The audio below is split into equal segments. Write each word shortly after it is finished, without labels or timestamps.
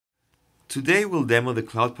Today we'll demo the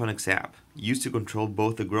Cloudponics app, used to control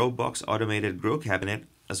both the GroBox automated grow cabinet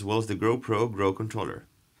as well as the GroPro grow controller.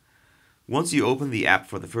 Once you open the app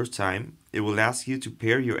for the first time, it will ask you to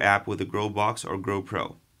pair your app with the GroBox or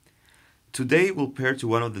GroPro. Today we'll pair to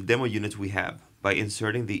one of the demo units we have by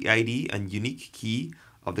inserting the ID and unique key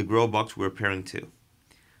of the GroBox we're pairing to.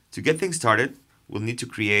 To get things started, we'll need to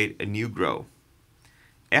create a new grow.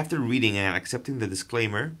 After reading and accepting the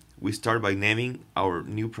disclaimer, we start by naming our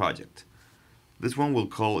new project. This one we'll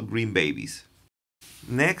call Green Babies.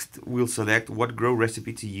 Next, we'll select what grow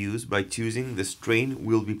recipe to use by choosing the strain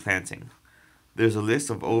we'll be planting. There's a list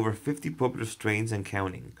of over 50 popular strains and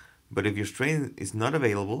counting, but if your strain is not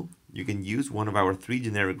available, you can use one of our 3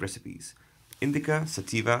 generic recipes: Indica,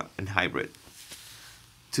 Sativa, and Hybrid.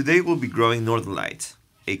 Today we'll be growing Northern Lights,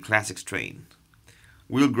 a classic strain.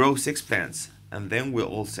 We'll grow 6 plants, and then we're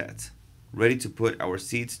all set, ready to put our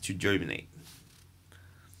seeds to germinate.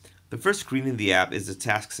 The first screen in the app is the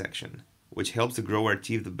task section, which helps the grower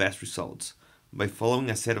achieve the best results by following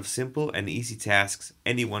a set of simple and easy tasks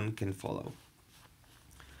anyone can follow.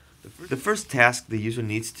 The first task the user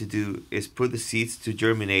needs to do is put the seeds to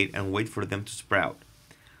germinate and wait for them to sprout.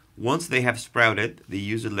 Once they have sprouted, the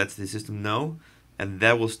user lets the system know, and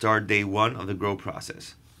that will start day 1 of the grow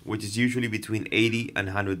process, which is usually between 80 and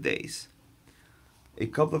 100 days. A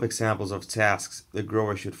couple of examples of tasks the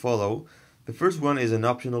grower should follow. The first one is an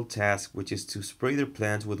optional task, which is to spray their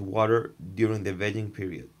plants with water during the vegging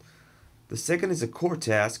period. The second is a core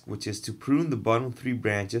task, which is to prune the bottom 3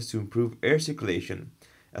 branches to improve air circulation,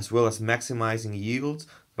 as well as maximizing yields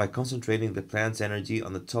by concentrating the plant's energy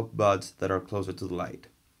on the top buds that are closer to the light.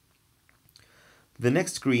 The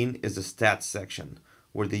next screen is the stats section,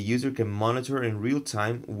 where the user can monitor in real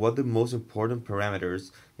time what the most important parameters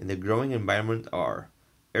in the growing environment are: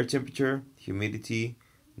 air temperature, humidity,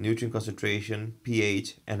 nutrient concentration,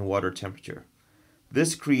 pH, and water temperature.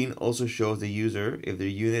 This screen also shows the user if their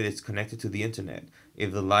unit is connected to the internet,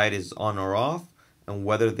 if the light is on or off, and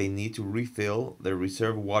whether they need to refill their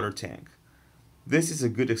reserve water tank. This is a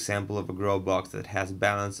good example of a grow box that has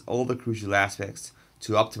balanced all the crucial aspects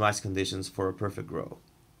to optimize conditions for a perfect grow.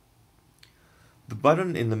 The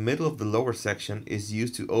button in the middle of the lower section is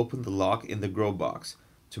used to open the lock in the grow box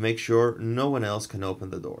to make sure no one else can open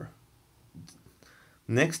the door.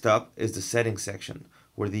 Next up is the settings section,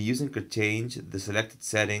 where the user can change the selected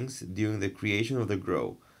settings during the creation of the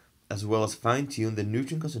grow, as well as fine-tune the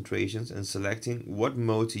nutrient concentrations and selecting what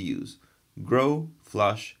mode to use: grow,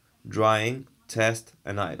 flush, drying, test,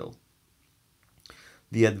 and idle.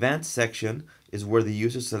 The advanced section is where the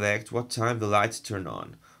user selects what time the lights turn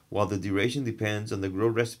on, while the duration depends on the grow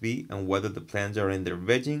recipe and whether the plants are in their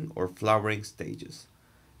vegging or flowering stages.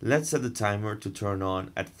 Let's set the timer to turn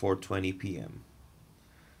on at 4:20 p.m.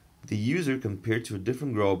 The user can pair to a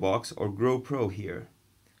different grow box or GroPro here.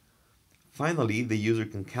 Finally, the user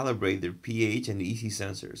can calibrate their pH and EC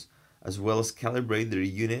sensors, as well as calibrate their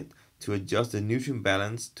unit to adjust the nutrient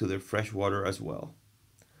balance to their fresh water as well.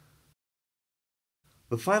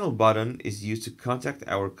 The final button is used to contact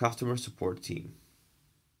our customer support team.